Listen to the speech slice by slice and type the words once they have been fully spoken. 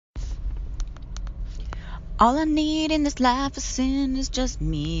All I need in this life of sin is just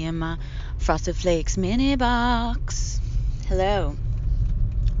me and my Frosted Flakes mini box. Hello.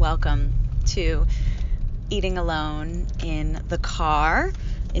 Welcome to Eating Alone in the car,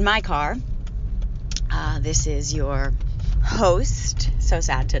 in my car. This is your host. So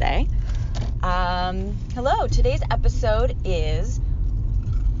sad today. Hello. Today's episode is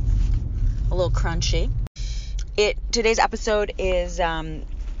a little crunchy. Today's episode is a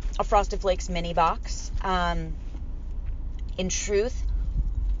Frosted Flakes mini box. In truth,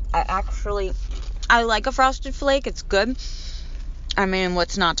 I like a Frosted Flake. It's good. I mean,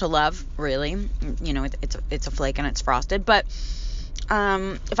 what's not to love, really? You know, it's a flake and it's frosted. But if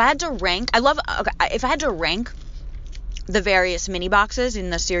I had to rank, if I had to rank the various mini boxes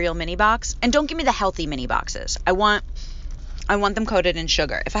in the cereal mini box, and don't give me the healthy mini boxes. I want them coated in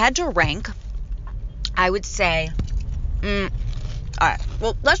sugar. If I had to rank, I would say, all right.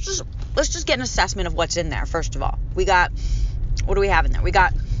 Well, let's just get an assessment of what's in there. First of all, what do we have in there? We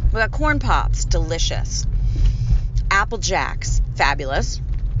got corn pops, delicious. Apple Jacks, fabulous.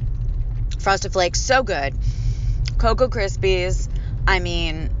 Frosted Flakes, so good. Cocoa Krispies, I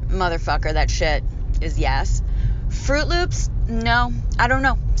mean, motherfucker, that shit is yes. Fruit Loops, no, I don't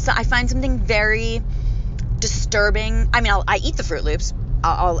know. So I find something very disturbing. I mean, I eat the Fruit Loops.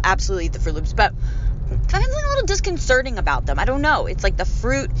 I'll absolutely eat the Fruit Loops, but I find something a little disconcerting about them. I don't know. It's like the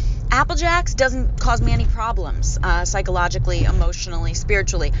fruit. Apple Jacks doesn't cause me any problems, psychologically, emotionally,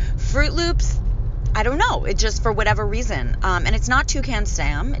 spiritually. Fruit Loops, I don't know. It just, for whatever reason. And it's not Toucan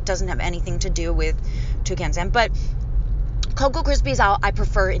Sam. It doesn't have anything to do with Toucan Sam. But Cocoa Krispies, I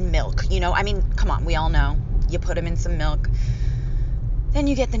prefer in milk. You know, I mean, come on. We all know. You put them in some milk. Then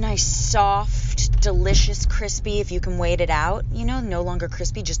you get the nice, soft, delicious crispy if you can wait it out. You know, no longer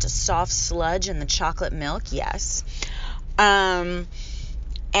crispy, just a soft sludge in the chocolate milk. Yes. And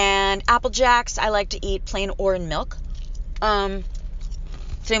Apple Jacks, I like to eat plain or in milk. Same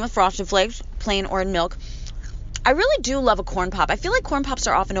with Frosted Flakes, plain or in milk. I really do love a corn pop. I feel like corn pops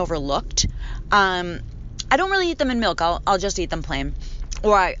are often overlooked. I don't really eat them in milk. I'll just eat them plain.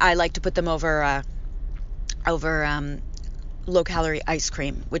 Or I like to put them over low-calorie ice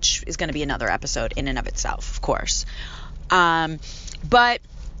cream, which is going to be another episode in and of itself, of course. But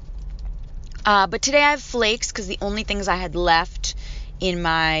today I have flakes because the only things I had left in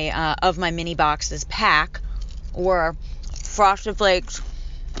my mini boxes pack were Frosted Flakes,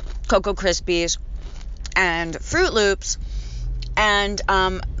 Cocoa Krispies, and Fruit Loops. And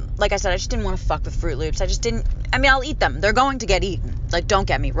like I said, I just didn't want to fuck with Fruit Loops. I'll eat them. They're going to get eaten. Like, don't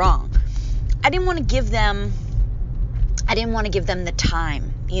get me wrong. I didn't want to give them the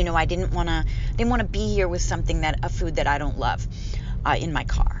time. You know, I didn't want to be here with a food that I don't love in my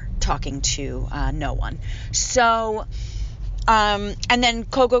car, talking to no one. So, and then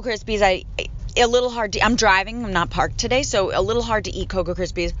Cocoa Krispies, a little hard to, I'm driving, I'm not parked today, so a little hard to eat Cocoa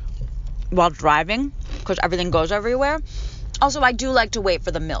Krispies while driving, because everything goes everywhere. Also, I do like to wait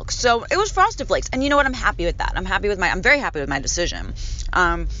for the milk. So it was Frosted Flakes, and you know what, I'm happy with that. I'm very happy with my decision.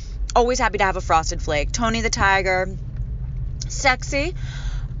 Always happy to have a Frosted Flake. Tony the Tiger, sexy.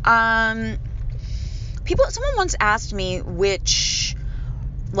 Someone once asked me which,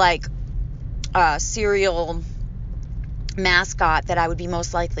 cereal mascot that I would be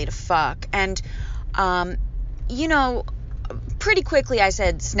most likely to fuck. And, pretty quickly I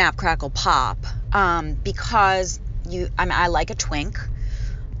said Snap, Crackle, Pop, because I like a twink.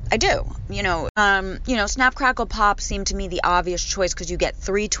 I do. Snap, Crackle, Pop seemed to me the obvious choice because you get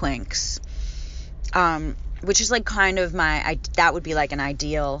 3 twinks, which is like kind of that would be like an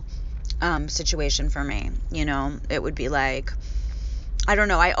ideal situation for me. You know, it would be like, I don't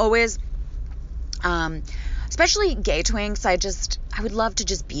know, I always, especially gay twinks, I would love to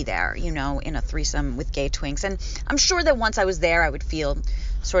just be there, you know, in a threesome with gay twinks. And I'm sure that once I was there, I would feel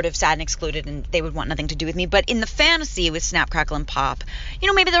sort of sad and excluded and they would want nothing to do with me. But in the fantasy with Snap, Crackle, and Pop, you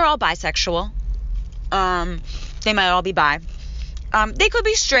know, maybe they're all bisexual. They might all be bi. They could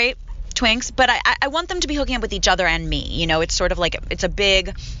be straight twinks, but I want them to be hooking up with each other and me. You know, it's sort of like, it's a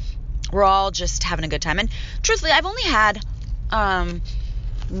big, we're all just having a good time. And truthfully, I've only had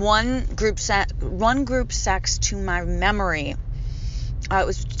one group sex to my memory. It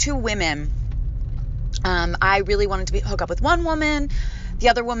was 2 women. I really wanted to hook up with one woman. The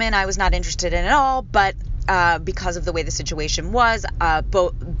other woman I was not interested in at all, but because of the way the situation was,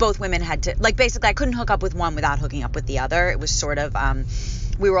 both women had to, like, basically I couldn't hook up with one without hooking up with the other. It was sort of,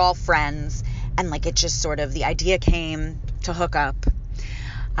 we were all friends, and like it just sort of, the idea came to hook up,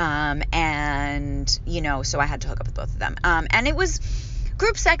 and, you know, so I had to hook up with both of them. And it was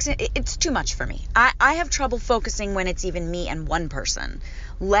group sex, it's too much for me. I have trouble focusing when it's even me and one person.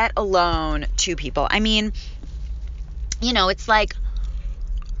 let alone 2 people. I mean, you know, it's like,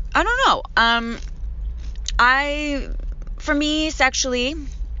 I don't know. For me, sexually,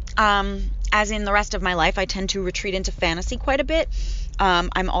 as in the rest of my life, I tend to retreat into fantasy quite a bit.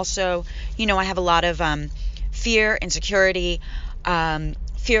 I'm also, you know, I have a lot of fear, insecurity,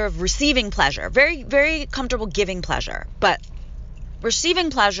 fear of receiving pleasure. Very, very comfortable giving pleasure, but receiving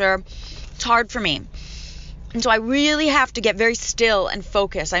pleasure, it's hard for me. And so I really have to get very still and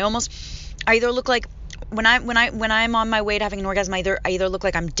focus. I either look like when I'm on my way to having an orgasm, I either look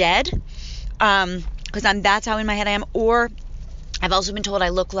like I'm dead, because that's how in my head I am, or I've also been told I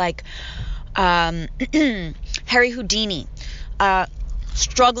look like Harry Houdini,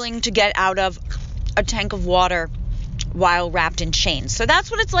 struggling to get out of a tank of water while wrapped in chains. So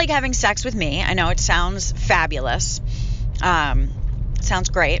that's what it's like having sex with me. I know it sounds fabulous. Sounds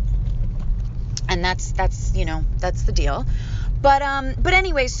great. And that's you know, that's the deal. But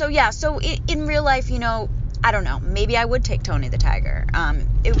anyway, so yeah, so in real life, you know, I don't know, maybe I would take Tony the Tiger.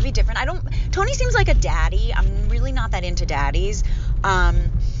 It would be different. Tony seems like a daddy. I'm really not that into daddies.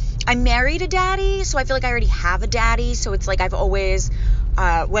 I married a daddy, so I feel like I already have a daddy. So it's like I've always,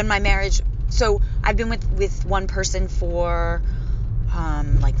 when my marriage, so I've been with one person for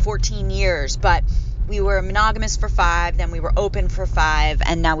like 14 years, but we were monogamous for 5, then we were open for 5,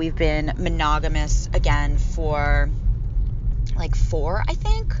 and now we've been monogamous again for like 4, I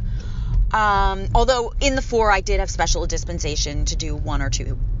think. Although in the 4, I did have special dispensation to do one or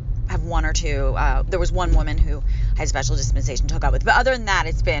two. There was one woman who I had special dispensation to hook up with. But other than that,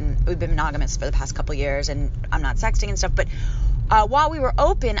 we've been monogamous for the past couple years, and I'm not sexting and stuff. But while we were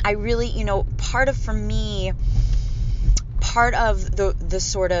open, I really, you know, part of the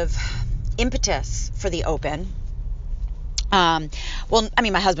sort of impetus for the open, well, I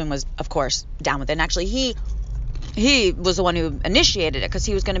mean, my husband was, of course, down with it. And actually, he was the one who initiated it, because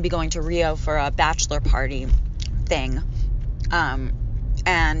he was going to be going to Rio for a bachelor party thing.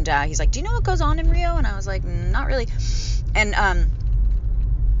 And he's like, do you know what goes on in Rio? And I was like, not really. And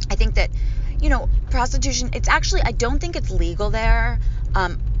I think that, you know, prostitution, it's actually, I don't think it's legal there,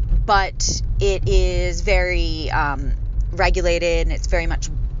 but it is very regulated, and it's very much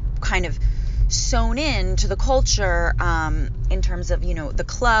kind of sewn into the culture, in terms of, you know, the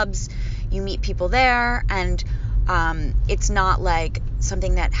clubs, you meet people there, and it's not like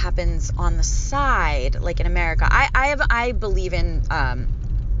something that happens on the side like in America. I believe in,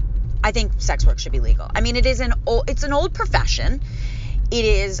 I think sex work should be legal. I mean, it's an old profession. It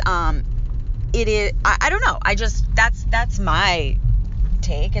is, I don't know. That's my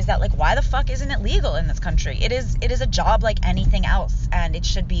take, is that, like, why the fuck isn't it legal in this country? It is a job like anything else, and it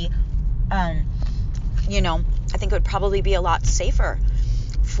should be, you know, I think it would probably be a lot safer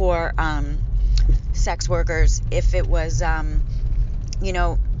for, sex workers if it was, you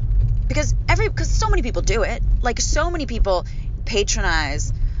know, because so many people do it. Like, so many people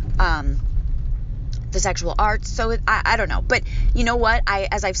patronize the sexual arts. So I don't know, but you know what?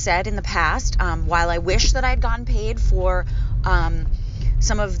 As I've said in the past, while I wish that I'd gotten paid for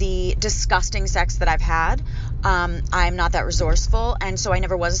some of the disgusting sex that I've had, I'm not that resourceful, and so I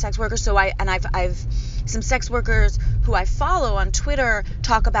never was a sex worker. So I've some sex workers who I follow on Twitter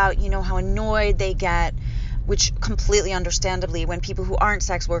talk about, you know, how annoyed they get, which completely understandably, when people who aren't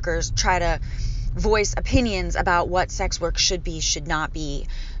sex workers try to voice opinions about what sex work should be, should not be.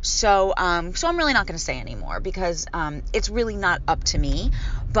 So I'm really not going to say anymore, because it's really not up to me.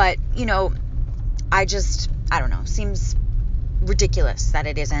 But, you know, I don't know, seems ridiculous that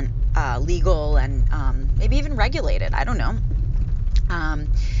it isn't legal and maybe even regulated. I don't know.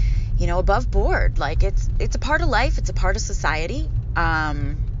 You know, above board. Like, it's a part of life. It's a part of society.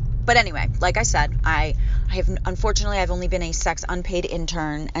 But anyway, like I said, unfortunately, I've only been a sex unpaid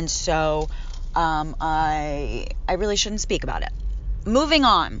intern, and so I really shouldn't speak about it. Moving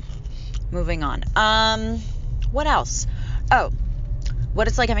on. What else? Oh, what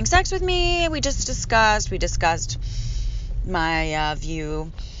it's like having sex with me. We discussed my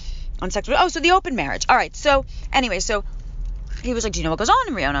view on sex. Oh, so the open marriage. All right. So anyway, so he was like, do you know what goes on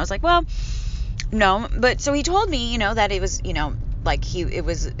in Rio? And I was like, well, no. But so he told me, you know, that it was, you know, like it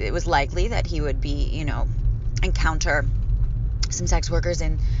was likely that he would be, you know, encounter some sex workers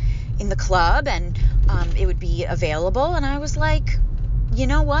in the club, and it would be available. And I was like, you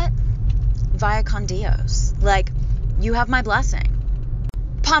know what? Via con Dios. Like, you have my blessing.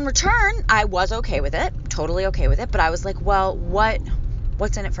 Upon return, I was okay with it, totally okay with it. But I was like, well,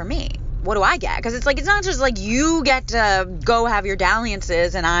 what's in it for me? What do I get? Because it's like, it's not just like you get to go have your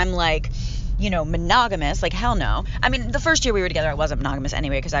dalliances and I'm like, you know, monogamous. Like, hell no. I mean, the first year we were together, I wasn't monogamous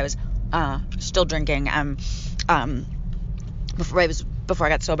anyway, because I was still drinking. Before before I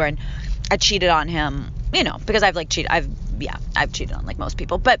got sober, and I cheated on him, because I've cheated on like most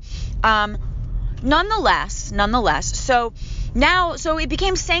people. But nonetheless, so it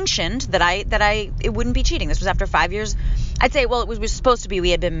became sanctioned that it wouldn't be cheating. This was after 5 years. I'd say, well, it was supposed to be, we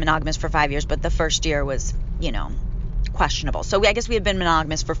had been monogamous for 5 years, but the first year was, questionable. So I guess we had been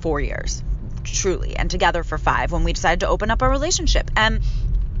monogamous for 4 years, truly, and together for 5 when we decided to open up our relationship. And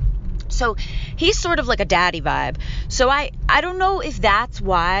so he's sort of like a daddy vibe. So I don't know if that's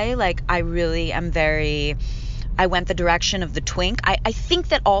why, like, I really am I went the direction of the twink. I think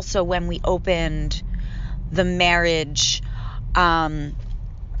that also when we opened the marriage, I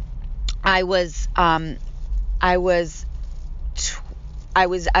was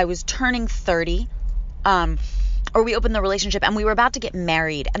turning 30, or we opened the relationship and we were about to get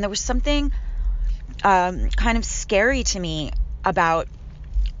married, and there was something kind of scary to me about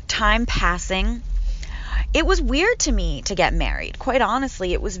time passing. It was weird to me to get married, quite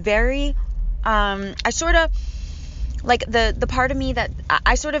honestly. It was very I sort of like the part of me that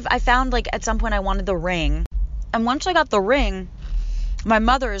I found, like, at some point I wanted the ring, and once I got the ring, my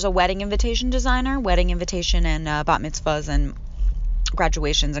mother is a wedding invitation designer, wedding invitation and bat mitzvahs and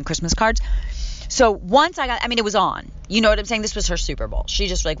graduations and Christmas cards. So once it was on. You know what I'm saying? This was her Super Bowl. She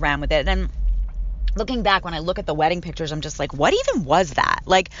just, like, ran with it. And looking back, when I look at the wedding pictures, I'm just like, what even was that?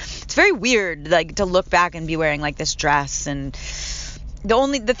 Like, it's very weird, like, to look back and be wearing, like, this dress. And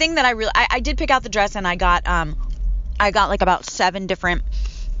the thing that I did pick out the dress, and I got like about 7 different,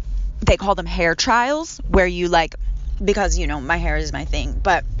 they call them hair trials, where you, like, because, my hair is my thing,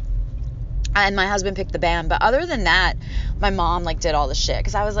 and my husband picked the band, but other than that, my mom, like, did all the shit,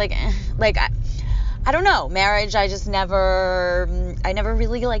 because I was like, I don't know, marriage, I never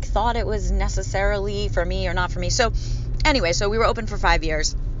really, like, thought it was necessarily for me or not for me. So anyway, so we were open for 5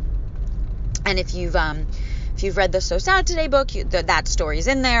 years, and if you've read the So Sad Today book, that story's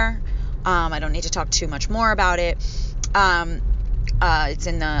in there. I don't need to talk too much more about it. It's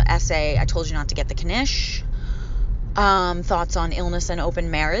in the essay, I Told You Not to Get the Knish. Thoughts on illness and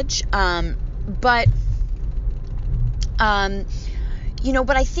open marriage. But I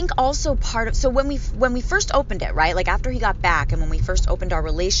think also so when we first opened it, right? Like, after he got back and when we first opened our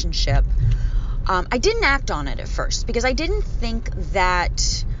relationship, I didn't act on it at first because I didn't think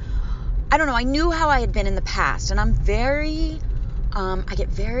that, I don't know, I knew how I had been in the past, and I'm I get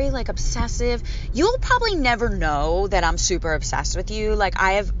very, like, obsessive. You'll probably never know that I'm super obsessed with you. Like,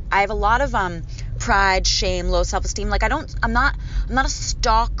 I have a lot of pride, shame, low self-esteem. Like, I'm not a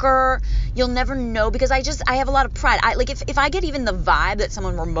stalker. You'll never know because I have a lot of pride. If I get even the vibe that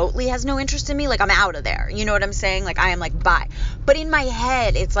someone remotely has no interest in me, like, I'm out of there. You know what I'm saying? Like, I am like, bye. But in my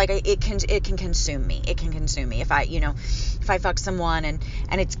head, it's like it can consume me. It can consume me if I fuck someone and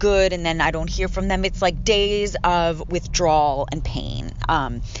it's good and then I don't hear from them. It's like days of withdrawal and pain.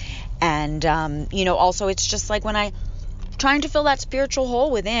 Also it's just like when trying to fill that spiritual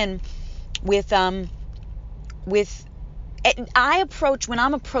hole within when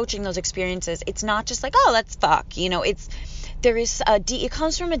I'm approaching those experiences, it's not just like, oh, let's fuck, it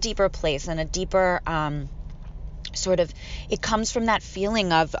comes from a deeper place and a deeper, it comes from that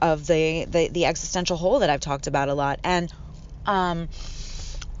feeling of the existential hole that I've talked about a lot. And,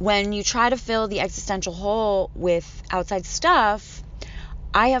 when you try to fill the existential hole with outside stuff,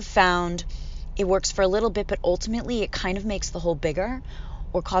 I have found it works for a little bit, but ultimately it kind of makes the hole bigger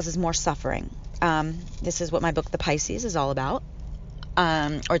or causes more suffering. This is what my book, The Pisces, is all about.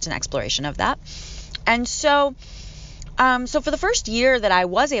 Or it's an exploration of that. And so for the first year that I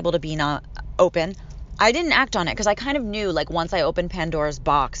was able to be not open, I didn't act on it because I kind of knew, like, once I opened Pandora's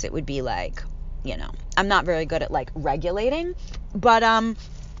box, it would be like, I'm not very good at, like, regulating. But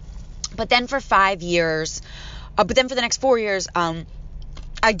then for 5 years, but then for the next 4 years,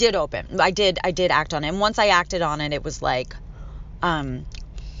 I did open. I did act on it. And once I acted on it, it was like,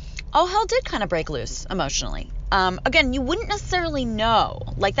 all hell did kind of break loose emotionally. Again, you wouldn't necessarily know.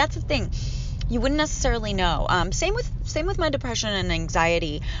 Like, that's the thing. You wouldn't necessarily know. Same with my depression and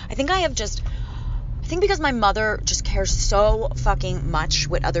anxiety. I think because my mother just cares so fucking much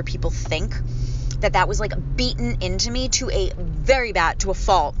what other people think, that was, like, beaten into me to a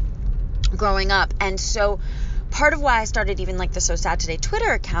fault growing up. And so part of why I started even, like, the So Sad Today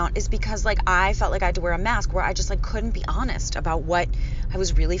Twitter account is because, like, I felt like I had to wear a mask where I just, like, couldn't be honest about what I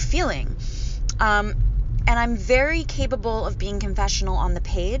was really feeling. And I'm very capable of being confessional on the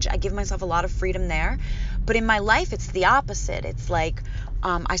page. I give myself a lot of freedom there. But in my life, it's the opposite. It's like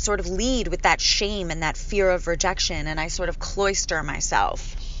I sort of lead with that shame and that fear of rejection, and I sort of cloister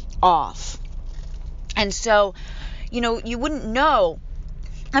myself off. And so, you wouldn't know.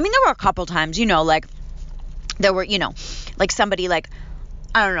 I mean, there were a couple times, like, there were, like, somebody, like,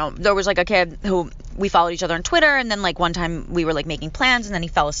 I don't know, there was like a kid who we followed each other on Twitter, and then like one time we were like making plans, and then he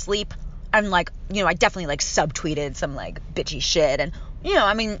fell asleep, and like, you know, I definitely like subtweeted some like bitchy shit, and you know,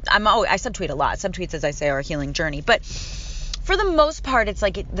 I mean, I subtweet a lot. Subtweets, as I say, are a healing journey, but for the most part, it's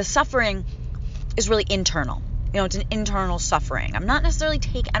like the suffering is really internal. You know, it's an internal suffering. I'm not necessarily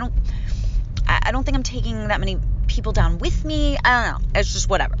I don't think I'm taking that many people down with me. I don't know. It's just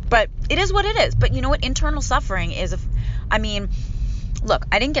whatever. But it is what it is. But you know what? Internal suffering is, look,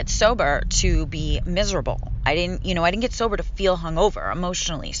 I didn't get sober to be miserable. I didn't get sober to feel hungover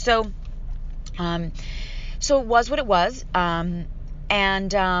emotionally. So it was what it was. So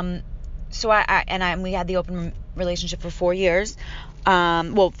we had the open relationship for 4 years.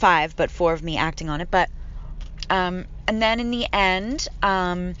 5, but 4 of me acting on it. But, and then in the end,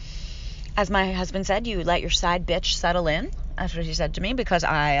 as my husband said, you let your side bitch settle in. That's what he said to me, because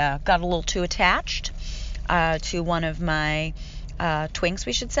I got a little too attached to one of my twinks,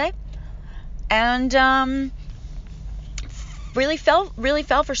 we should say, and really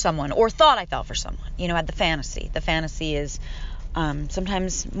fell for someone, or thought I fell for someone. You know, had the fantasy. The fantasy is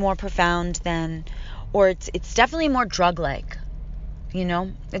sometimes more profound than, or it's definitely more drug-like. You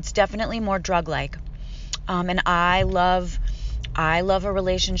know, it's definitely more drug-like. And I love a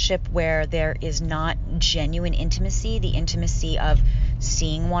relationship where there is not genuine intimacy, the intimacy of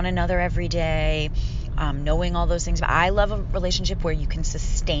seeing one another every day, knowing all those things. But I love a relationship where you can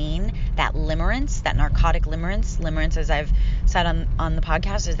sustain that limerence, that narcotic limerence. Limerence, as I've said on the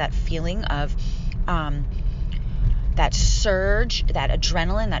podcast, is that feeling of that surge, that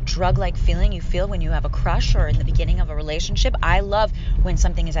adrenaline, that drug-like feeling you feel when you have a crush or in the beginning of a relationship. I love when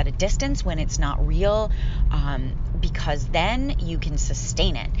something is at a distance, when it's not real, because then you can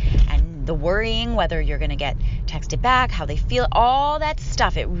sustain it. And the worrying, whether you're going to get texted back, how they feel, all that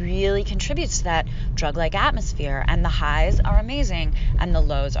stuff, it really contributes to that drug-like atmosphere. And the highs are amazing, and the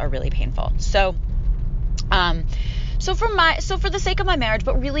lows are really painful. So for the sake of my marriage,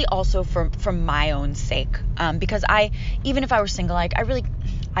 but really also for my own sake, because even if I were single, like I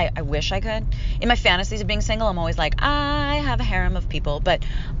wish I could. In my fantasies of being single, I'm always like, I have a harem of people, but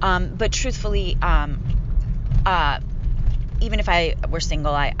truthfully, even if I were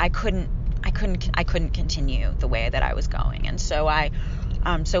single, I couldn't continue the way that I was going, and so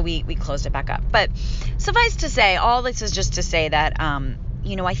we closed it back up. But suffice to say, all this is just to say that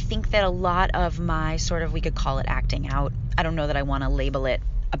you know, I think that a lot of my sort of, we could call it acting out. I don't know that I want to label it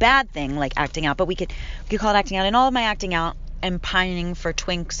a bad thing, like acting out, but we could call it acting out. And all of my acting out and pining for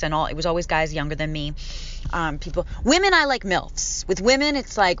twinks and all, it was always guys younger than me. Women, I like MILFs. With women,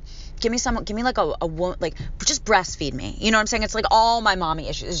 it's like, give me like a woman, like, just breastfeed me. You know what I'm saying? It's like all my mommy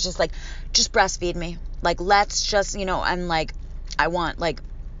issues. It's just like, just breastfeed me. Like, let's just, you know, and like, I want like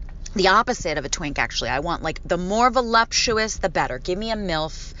the opposite of a twink, actually. I want like the more voluptuous, the better. Give me a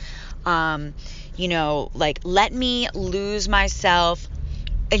MILF. You know, like, let me lose myself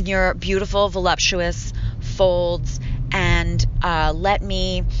in your beautiful, voluptuous folds, and let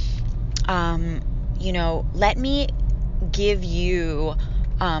me give you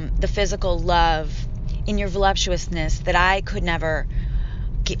the physical love in your voluptuousness that I could never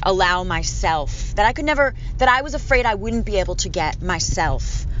allow myself, that I was afraid I wouldn't be able to get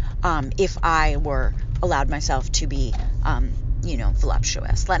myself if I were allowed myself to be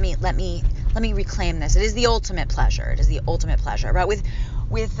voluptuous. Let me reclaim this. It is the ultimate pleasure. But with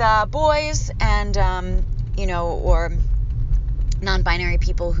boys and or non-binary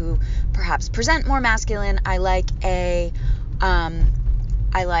people who perhaps present more masculine, I like a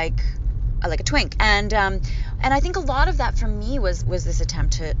twink. And I think a lot of that for me was this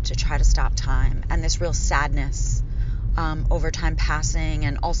attempt to try to stop time, and this real sadness over time passing,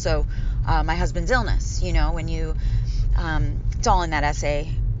 and also my husband's illness. You know, when you it's all in that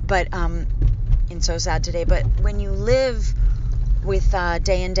essay, but in So Sad Today. But when you live with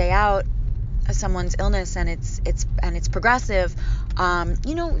day in, day out someone's illness, and it's progressive,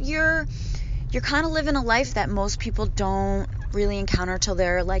 you're kind of living a life that most people don't really encounter till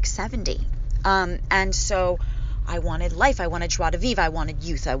they're like 70. And so I wanted life, I wanted joie de vivre, I wanted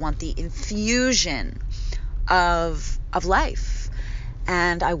youth, I want the infusion of life,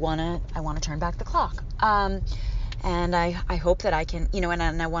 and I want to turn back the clock. And I hope that I can,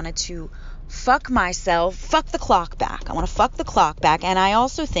 and I wanted to fuck the clock back. I want to fuck the clock back. And I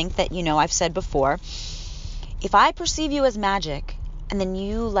also think that, I've said before, if I perceive you as magic and then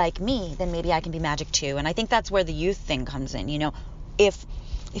you like me, then maybe I can be magic too. And I think that's where the youth thing comes in. If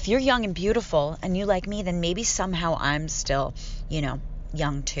you're young and beautiful and you like me, then maybe somehow I'm still,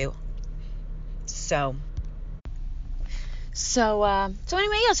 young too. So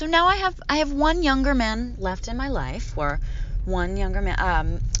anyway, yeah, so now I have one younger man left in my life. We're one younger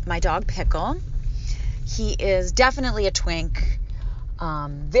man, my dog Pickle. He is definitely a twink,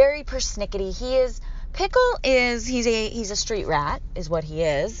 very persnickety. He's a street rat, is what he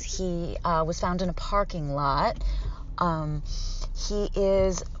is. He was found in a parking lot. He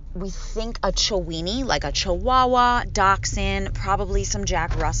is, we think, a Chiweenie, like a Chihuahua, Dachshund, probably some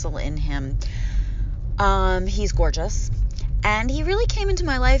Jack Russell in him. He's gorgeous. And he really came into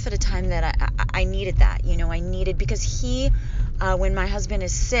my life at a time that I needed that. I needed, because when my husband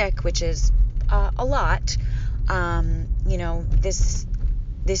is sick, which is a lot,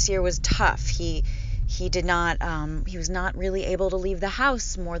 this year was tough. He was not really able to leave the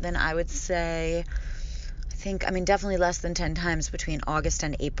house more than, I would say, definitely less than 10 times between August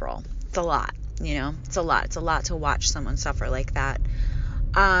and April. It's a lot, it's a lot. It's a lot to watch someone suffer like that.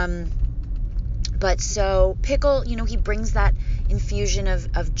 But so Pickle, he brings that infusion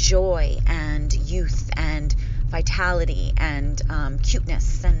of joy and youth and vitality and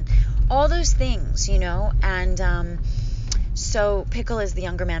cuteness and all those things, and so Pickle is the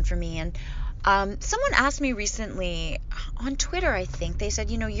younger man for me. And someone asked me recently on Twitter, I think, they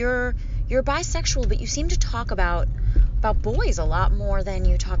said, you're bisexual, but you seem to talk about boys a lot more than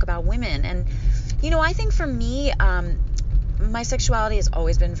you talk about women. And I think for me, my sexuality has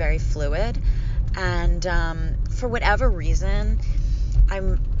always been very fluid. And for whatever reason,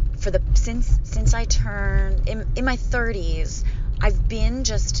 since I turned in my 30s, I've been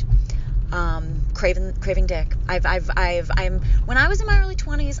just craving dick. When I was in my early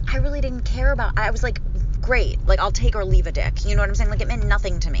 20s, I really didn't care about. I was like, great, like I'll take or leave a dick. You know what I'm saying? Like it meant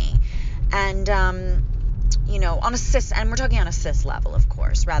nothing to me. And on a cis, and we're talking on a cis level, of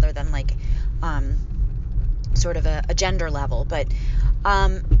course, rather than like sort of a gender level, but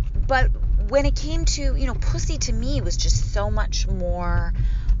when it came to, pussy to me was just so much more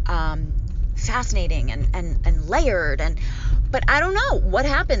fascinating and layered. But I don't know what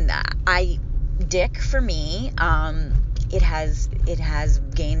happened. Dick for me, it has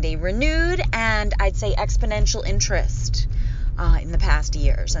gained a renewed and I'd say exponential interest in the past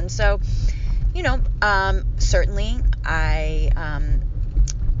years. And so, certainly I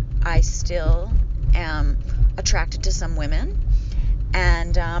still am attracted to some women.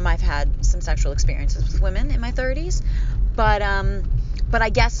 And I've had some sexual experiences with women in my 30s, but I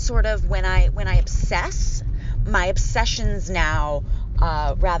guess sort of when I obsess, my obsessions now,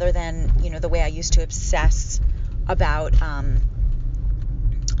 rather than the way I used to obsess about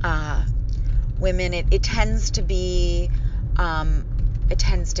women, it tends to be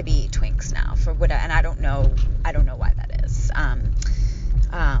twinks now, and I don't know why that is.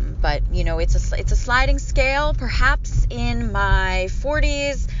 But it's a sliding scale. Perhaps in my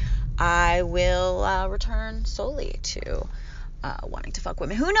 40s, I will return solely to wanting to fuck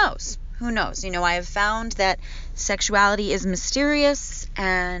women. Who knows? I have found that sexuality is mysterious,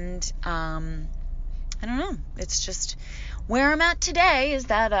 and I don't know. It's just where I'm at today is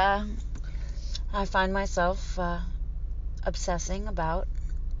that I find myself obsessing about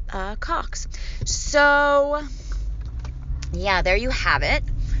cocks. So yeah, there you have it.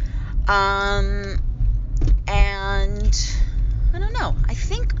 And I don't know. I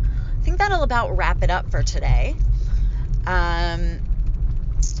think that'll about wrap it up for today.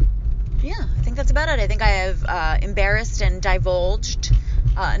 Yeah, I think that's about it. I think I have embarrassed and divulged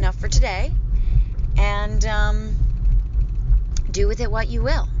enough for today. And do with it what you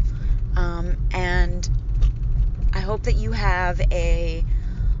will. And I hope that you have a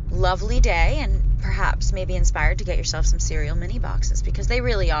lovely day and perhaps maybe inspired to get yourself some cereal mini boxes, because they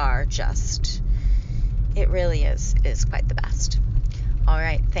really are it really is quite the best. All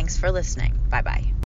right. Thanks for listening. Bye-bye.